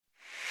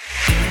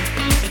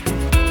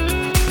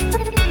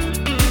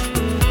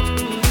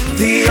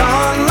The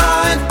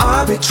Online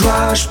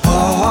Arbitrage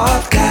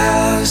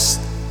Podcast.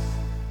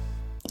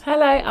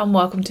 Hello and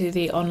welcome to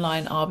the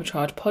Online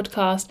Arbitrage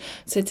Podcast.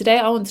 So today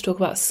I want to talk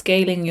about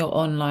scaling your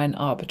online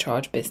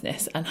arbitrage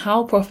business and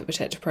how Profit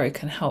Protector Pro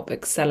can help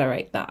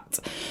accelerate that.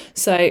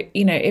 So,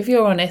 if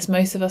you're honest,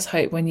 most of us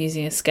hope when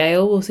using a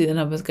scale we'll see the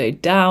numbers go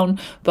down,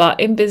 but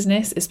in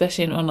business,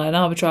 especially in online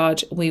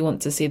arbitrage, we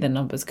want to see the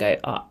numbers go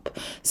up.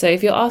 So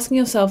if you're asking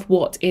yourself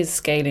what is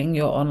scaling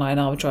your online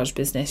arbitrage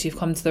business, you've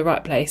come to the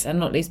right place, and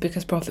not least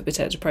because Profit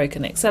Protector Pro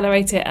can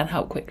accelerate it and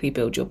help quickly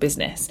build your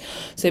business.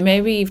 So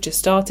maybe you've just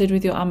started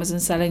with your Amazon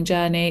selling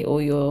journey,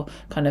 or you're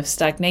kind of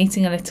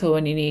stagnating a little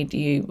and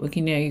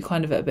you're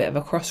kind of at a bit of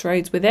a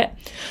crossroads with it.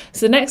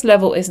 So the next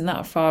level isn't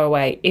that far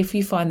away if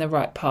you find the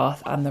right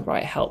path and the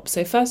right help.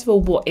 So first of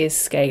all, what is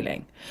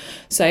scaling?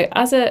 So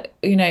as a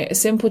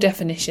simple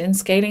definition,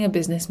 scaling a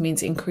business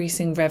means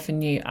increasing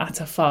revenue at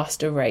a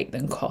faster rate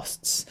than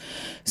costs.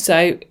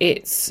 So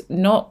it's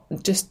not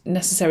just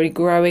necessarily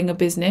growing a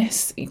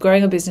business.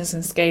 Growing a business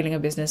and scaling a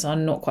business are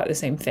not quite the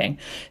same thing.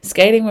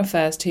 Scaling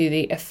refers to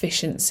the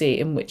efficiency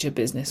in which a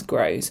business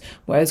grows,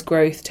 whereas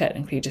growth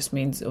technically just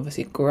means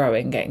obviously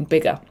growing, getting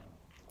bigger.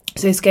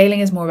 So scaling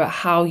is more about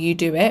how you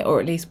do it,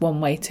 or at least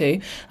one way to,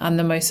 and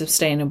the most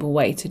sustainable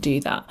way to do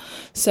that.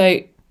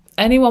 So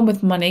anyone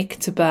with money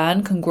to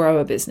burn can grow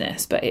a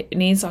business, but it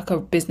needs like a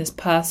business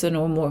person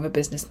or more of a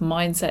business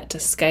mindset to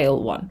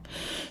scale one.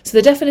 So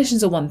the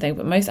definitions are one thing,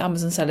 but most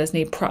Amazon sellers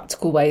need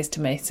practical ways to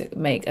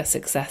make a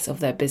success of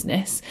their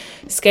business.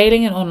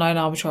 Scaling in online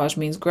arbitrage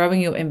means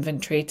growing your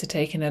inventory to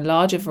take in a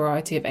larger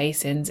variety of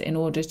ASINs in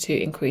order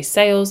to increase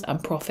sales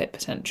and profit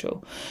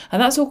potential.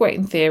 And that's all great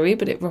in theory,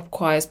 but it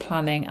requires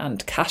planning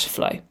and cash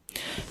flow.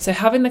 So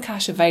having the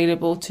cash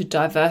available to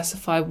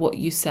diversify what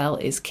you sell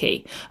is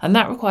key, and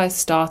that requires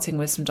starting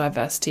with some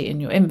diversity in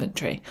your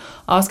inventory.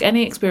 Ask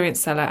any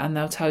experienced seller and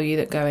they'll tell you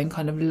that going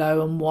kind of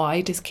low and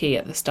wide is key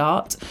at the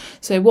start.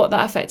 So what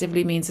that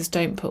effectively means is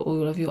don't put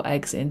all of your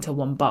eggs into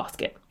one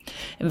basket.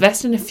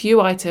 Invest in a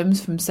few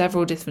items from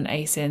several different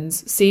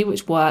ASINs, see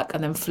which work,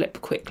 and then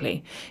flip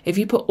quickly. If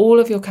you put all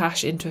of your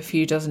cash into a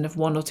few dozen of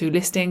one or two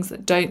listings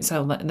that don't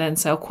sell and then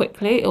sell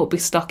quickly, it will be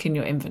stuck in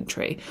your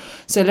inventory.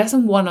 So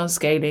lesson 1 on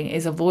scaling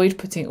is avoid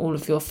putting all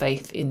of your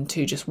faith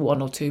into just one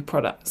or two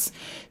products.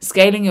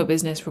 Scaling your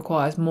business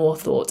requires more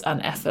thought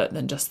and effort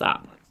than just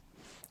that.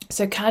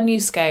 So can you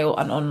scale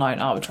an online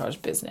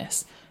arbitrage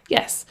business?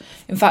 Yes,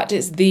 in fact,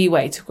 it's the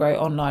way to grow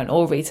online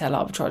or retail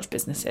arbitrage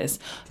businesses.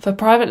 For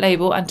private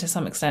label and to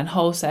some extent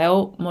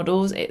wholesale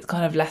models, it's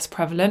kind of less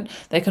prevalent.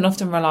 They can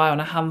often rely on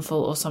a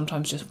handful or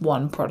sometimes just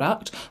one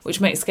product, which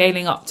makes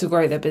scaling up to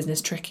grow their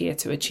business trickier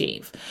to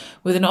achieve.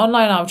 With an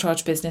online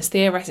arbitrage business,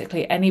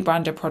 theoretically, any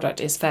branded product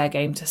is fair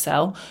game to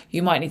sell.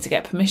 You might need to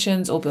get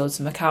permissions or build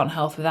some account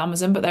health with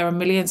Amazon, but there are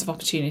millions of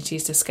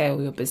opportunities to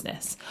scale your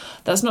business.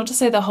 That's not to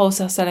say that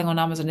wholesale selling on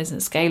Amazon isn't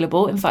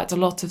scalable. In fact, a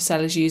lot of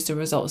sellers use the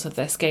results of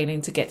their scaling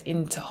to get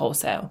into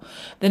wholesale.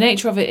 The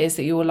nature of it is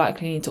that you will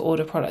likely need to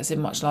order products in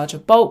much larger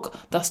bulk,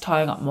 thus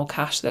tying up more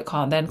cash that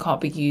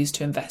can't be used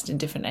to invest in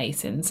different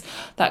ASINs.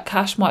 That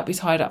cash might be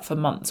tied up for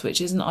months,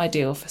 which isn't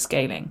ideal for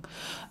scaling.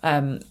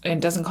 It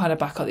doesn't kind of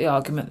back up the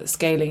argument that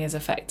scaling is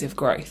effective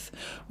growth.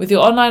 With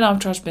your online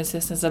arbitrage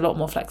business, there's a lot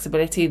more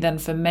flexibility than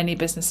for many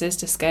businesses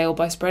to scale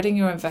by spreading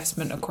your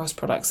investment across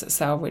products that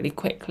sell really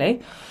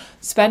quickly,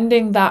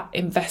 spending that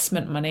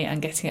investment money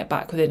and getting it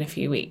back within a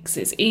few weeks.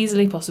 It's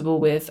easily possible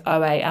with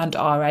OA and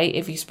RA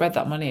if you spread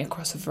that money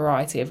across a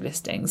variety of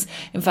listings.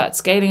 In fact,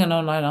 scaling an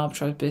online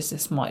arbitrage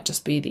business might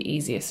just be the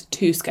easiest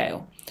to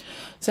scale.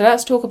 So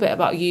let's talk a bit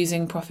about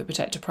using Profit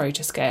Protector Pro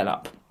to scale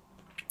up.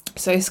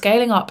 So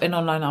scaling up in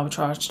online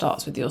arbitrage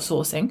starts with your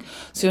sourcing.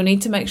 So you'll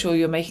need to make sure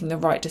you're making the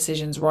right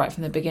decisions right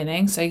from the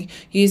beginning. So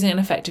using an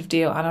effective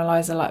deal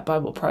analyzer like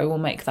Bible Pro will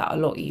make that a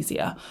lot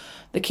easier.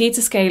 The key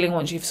to scaling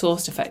once you've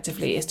sourced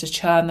effectively is to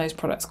churn those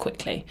products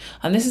quickly.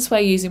 And this is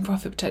where using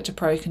Profit Protector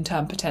Pro can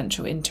turn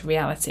potential into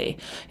reality.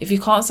 If you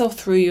can't sell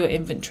through your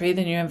inventory,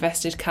 then your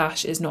invested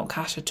cash is not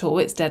cash at all,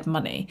 it's dead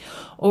money.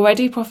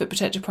 Already, Profit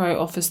Protector Pro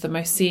offers the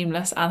most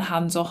seamless and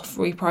hands-off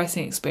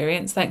repricing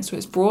experience thanks to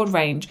its broad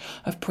range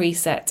of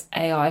preset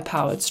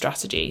AI-powered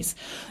strategies.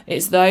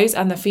 It's those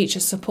and the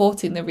features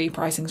supporting the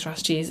repricing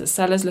strategies that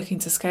sellers looking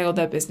to scale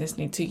their business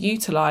need to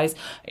utilise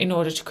in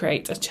order to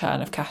create a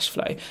churn of cash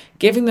flow,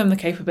 giving them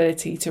the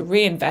capability to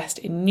reinvest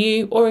in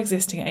new or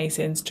existing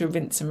ASINs to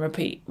rinse and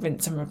repeat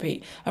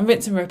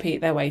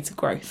their way to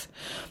growth.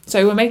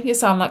 So we're making it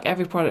sound like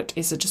every product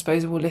is a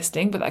disposable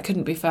listing, but that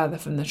couldn't be further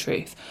from the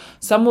truth.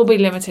 Some will be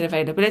limited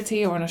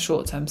availability or on a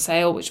short-term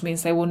sale, which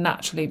means they will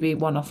naturally be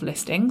one-off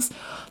listings.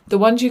 The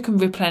ones you can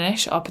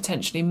replenish are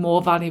potentially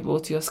more valuable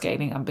to your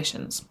scaling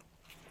ambitions.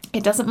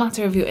 It doesn't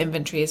matter if your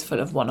inventory is full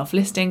of one-off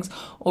listings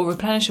or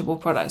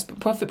replenishable products, but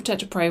Profit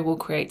Protector Pro will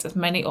create as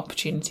many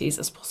opportunities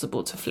as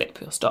possible to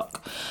flip your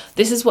stock.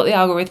 This is what the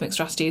algorithmic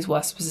strategies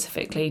were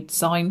specifically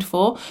designed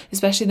for,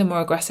 especially the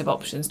more aggressive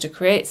options to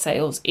create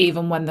sales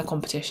even when the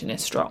competition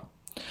is strong.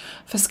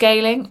 For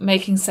scaling,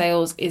 making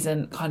sales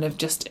isn't kind of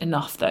just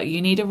enough though.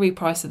 You need a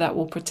repricer that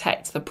will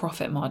protect the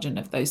profit margin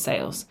of those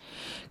sales.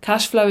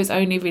 Cash flow is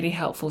only really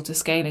helpful to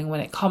scaling when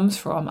it comes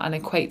from and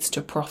equates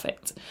to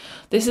profit.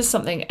 This is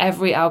something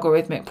every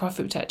algorithmic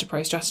Profit Protector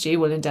Pro strategy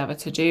will endeavour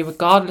to do,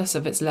 regardless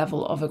of its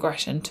level of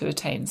aggression to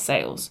attain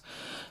sales.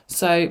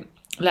 So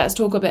let's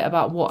talk a bit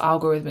about what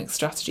algorithmic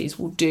strategies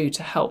will do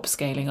to help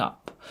scaling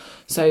up.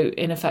 So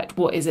in effect,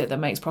 what is it that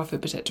makes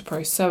Profit Protector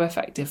Pro so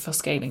effective for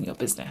scaling your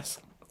business?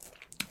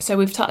 So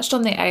we've touched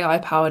on the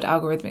AI-powered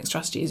algorithmic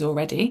strategies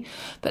already,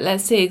 but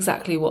let's see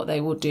exactly what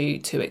they will do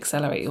to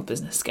accelerate your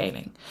business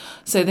scaling.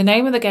 So the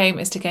name of the game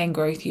is to gain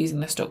growth using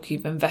the stock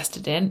you've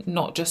invested in,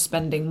 not just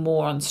spending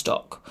more on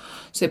stock.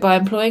 So by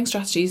employing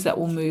strategies that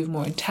will move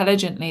more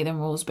intelligently than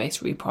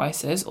rules-based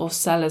repricers or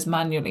sellers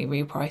manually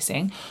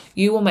repricing,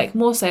 you will make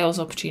more sales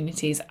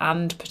opportunities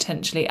and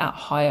potentially at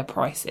higher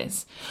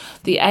prices.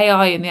 The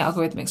AI in the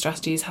algorithmic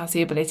strategies has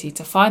the ability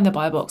to find the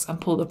buy box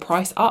and pull the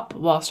price up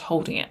whilst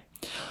holding it.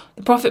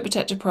 The Profit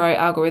Protector Pro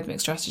algorithmic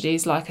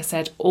strategies, like I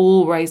said,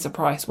 all raise the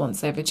price once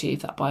they've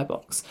achieved that buy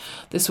box.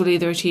 This will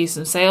either achieve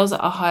some sales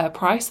at a higher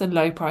price than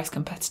low price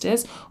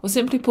competitors, or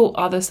simply pull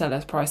other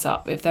sellers' price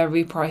up if their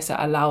repricer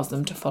allows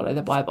them to follow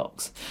the buy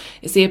box.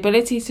 It's the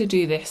ability to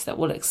do this that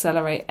will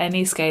accelerate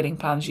any scaling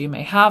plans you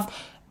may have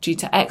due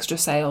to extra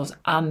sales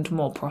and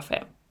more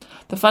profit.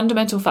 The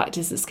fundamental fact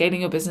is that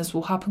scaling your business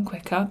will happen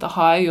quicker the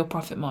higher your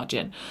profit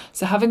margin,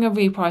 so having a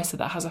repricer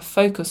that has a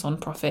focus on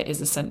profit is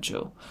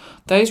essential.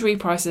 Those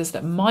repricers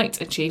that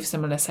might achieve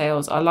similar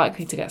sales are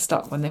likely to get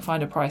stuck when they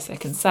find a price they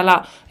can sell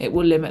at. It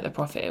will limit the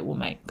profit it will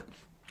make.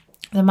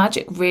 The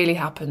magic really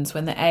happens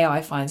when the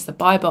AI finds the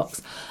buy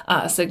box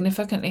at a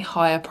significantly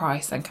higher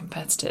price than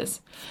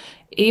competitors.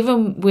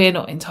 Even we're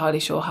not entirely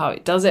sure how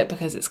it does it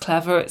because it's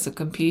clever, it's a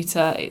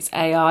computer, it's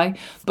AI,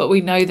 but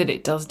we know that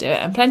it does do it.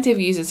 And plenty of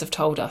users have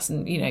told us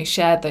and,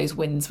 shared those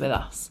wins with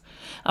us.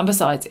 And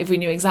besides, if we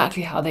knew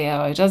exactly how the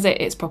AI does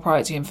it, it's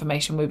proprietary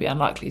information we'd be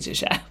unlikely to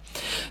share.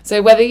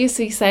 So whether you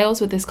see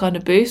sales with this kind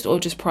of boost or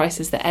just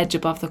prices that edge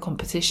above the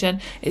competition,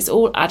 it's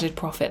all added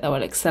profit that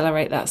will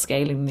accelerate that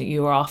scaling that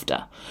you're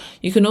after.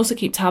 You can also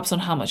keep tabs on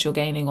how much you're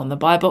gaining on the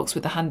buy box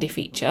with a handy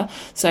feature.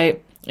 So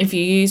if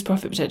you use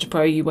Profit Protector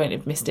Pro, you won't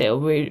have missed it,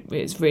 or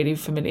it's really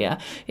familiar.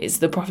 It's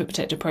the Profit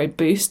Protector Pro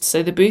Boost.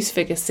 So the boost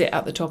figures sit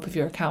at the top of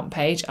your account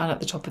page and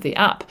at the top of the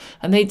app,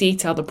 and they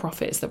detail the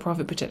profits that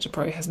Profit Protector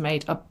Pro has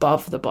made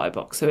above the buy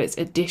box. So it's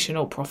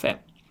additional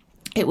profit.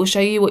 It will show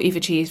you what you've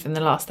achieved in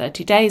the last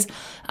 30 days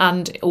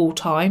and all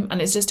time,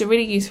 and it's just a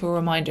really useful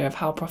reminder of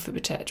how Profit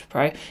Protector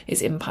Pro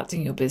is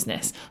impacting your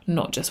business,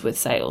 not just with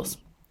sales.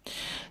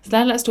 So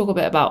then let's talk a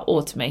bit about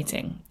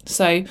automating.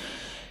 So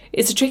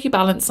it's a tricky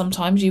balance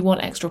sometimes. You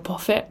want extra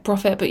profit,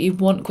 but you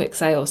want quick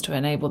sales to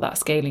enable that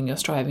scaling you're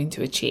striving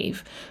to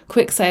achieve.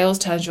 Quick sales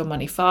turns your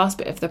money fast,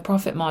 but if the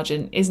profit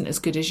margin isn't as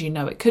good as you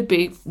know it could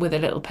be, with a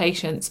little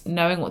patience,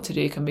 knowing what to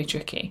do can be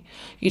tricky.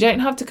 You don't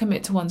have to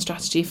commit to one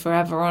strategy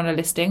forever on a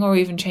listing or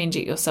even change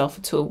it yourself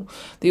at all.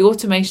 The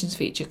automations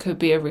feature could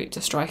be a route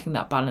to striking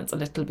that balance a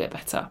little bit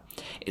better.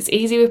 It's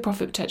easy with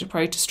Profit Protector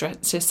Pro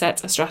to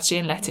set a strategy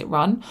and let it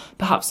run,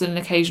 perhaps an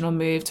occasional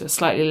move to a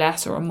slightly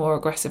less or a more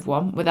aggressive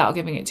one without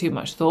giving it too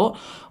much thought.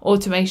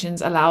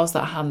 Automations allows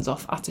that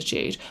hands-off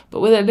attitude, but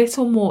with a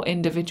little more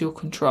individual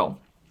control.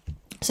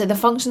 So the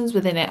functions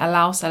within it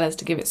allow sellers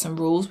to give it some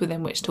rules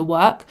within which to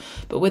work,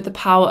 but with the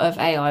power of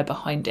AI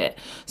behind it.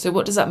 So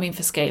what does that mean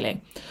for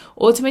scaling?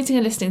 Automating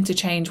a listing to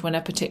change when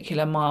a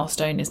particular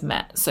milestone is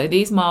met. So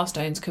these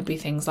milestones could be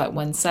things like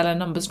when seller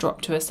numbers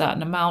drop to a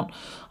certain amount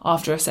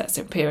after a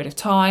set period of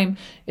time,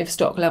 if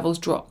stock levels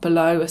drop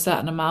below a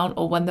certain amount,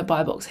 or when the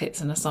buy box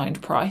hits an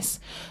assigned price.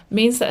 It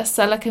means that a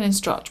seller can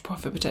instruct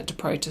Profit Protector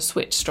Pro to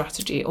switch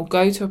strategy or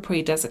go to a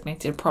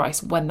pre-designated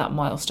price when that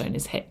milestone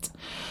is hit.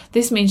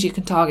 This means you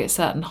can target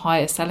certain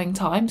higher selling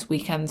times,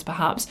 weekends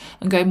perhaps,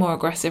 and go more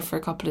aggressive for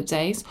a couple of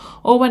days,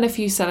 or when a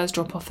few sellers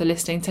drop off the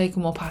listing, take a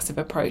more passive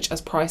approach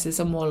as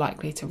prices are more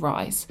likely to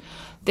rise.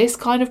 This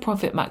kind of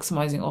profit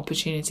maximizing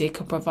opportunity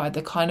can provide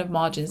the kind of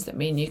margins that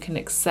mean you can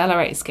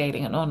accelerate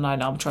scaling an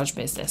online arbitrage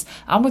business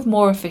and with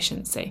more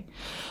efficiency.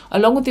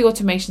 Along with the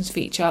automations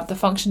feature, the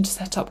function to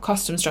set up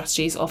custom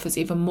strategies offers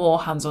even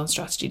more hands-on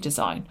strategy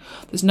design.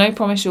 There's no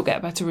promise you'll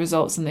get better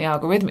results than the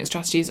algorithmic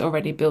strategies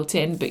already built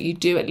in, but you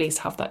do at least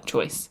have that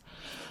choice.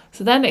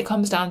 So then it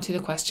comes down to the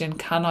question,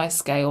 can I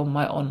scale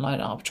my online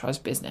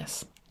arbitrage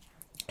business?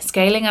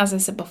 Scaling, as I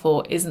said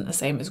before, isn't the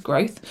same as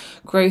growth.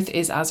 Growth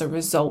is as a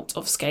result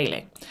of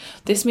scaling.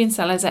 This means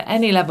sellers at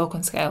any level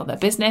can scale their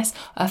business,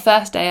 a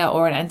first dayer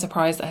or an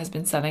enterprise that has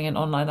been selling in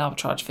online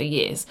arbitrage for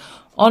years.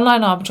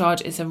 Online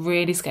arbitrage is a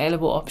really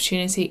scalable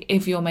opportunity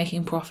if you're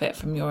making profit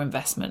from your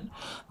investment.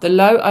 The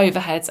low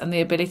overheads and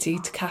the ability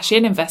to cash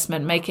in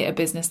investment make it a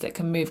business that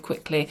can move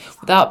quickly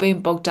without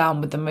being bogged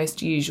down with the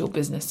most usual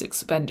business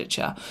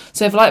expenditure.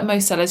 So if, like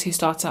most sellers who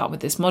start out with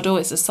this model,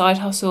 it's a side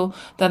hustle,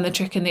 then the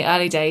trick in the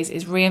early days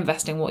is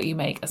reinvesting what you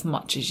make as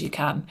much as you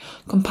can.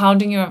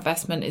 Compounding your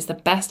investment is the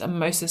best and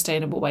most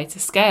sustainable way to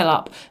scale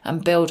up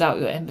and build out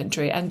your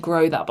inventory and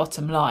grow that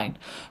bottom line.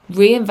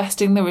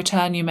 Reinvesting the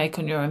return you make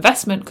on your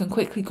investment can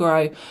quickly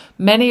grow.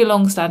 Many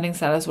long-standing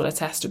sellers will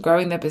attest to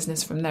growing their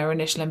business from their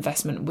initial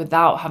investment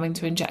without having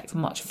to inject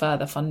much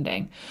further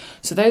funding.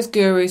 So those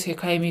gurus who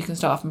claim you can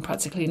start from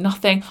practically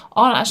nothing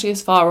aren't actually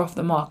as far off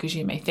the mark as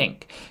you may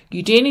think.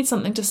 You do need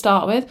something to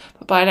start with,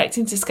 but by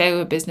electing to scale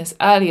your business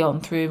early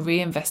on through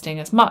reinvesting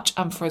as much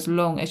and for as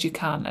long as you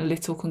can, a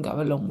little can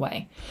go a long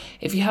way.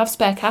 If you have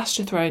spare cash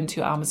to throw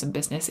into your Amazon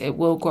business, it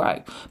will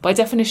grow. By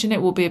definition,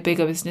 it will be a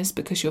bigger business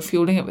because you're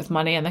fueling it with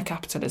money and the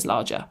capital is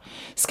larger.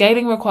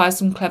 Scaling requires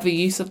some clever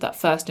use of that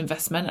first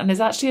investment and is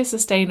actually a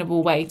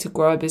sustainable way to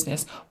grow a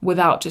business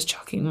without just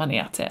chucking money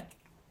at it.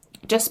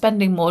 Just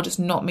spending more does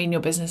not mean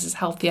your business is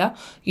healthier.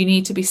 You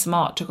need to be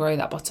smart to grow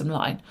that bottom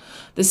line.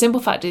 The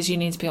simple fact is you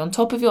need to be on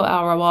top of your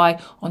ROI,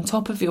 on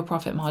top of your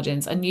profit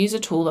margins, and use a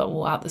tool that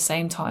will at the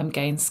same time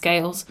gain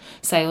sales.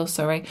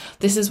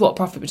 This is what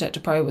Profit Protector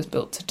Pro was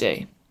built to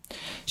do.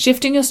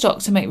 Shifting your stock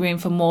to make room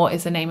for more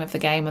is the name of the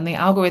game, and the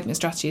algorithmic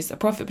strategies that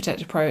Profit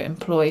Protector Pro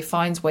employ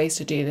finds ways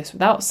to do this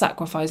without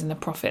sacrificing the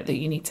profit that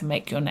you need to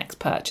make your next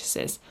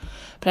purchases.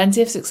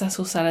 Plenty of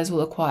successful sellers will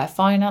acquire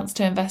finance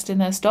to invest in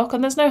their stock,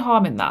 and there's no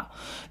harm in that.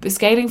 But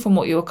scaling from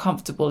what you're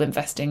comfortable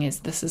investing is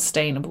the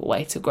sustainable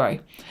way to grow.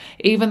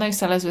 Even though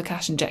sellers with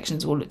cash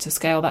injections will look to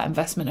scale that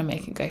investment and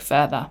make it go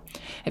further.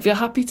 If you're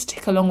happy to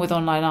tick along with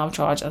online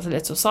arbitrage as a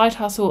little side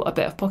hustle, a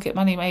bit of pocket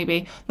money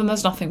maybe, then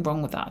there's nothing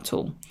wrong with that at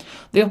all.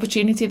 The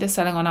opportunity that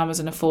selling on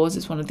Amazon affords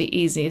is one of the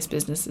easiest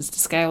businesses to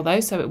scale though,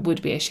 so it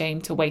would be a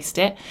shame to waste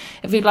it.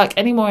 If you'd like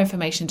any more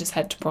information, just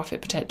head to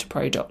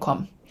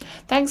profitprotectorpro.com.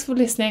 Thanks for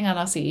listening, and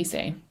I'll see you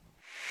soon.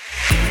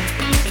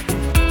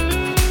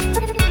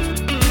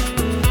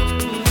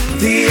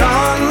 The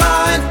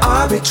Online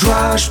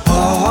Arbitrage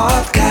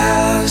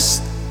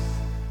Podcast.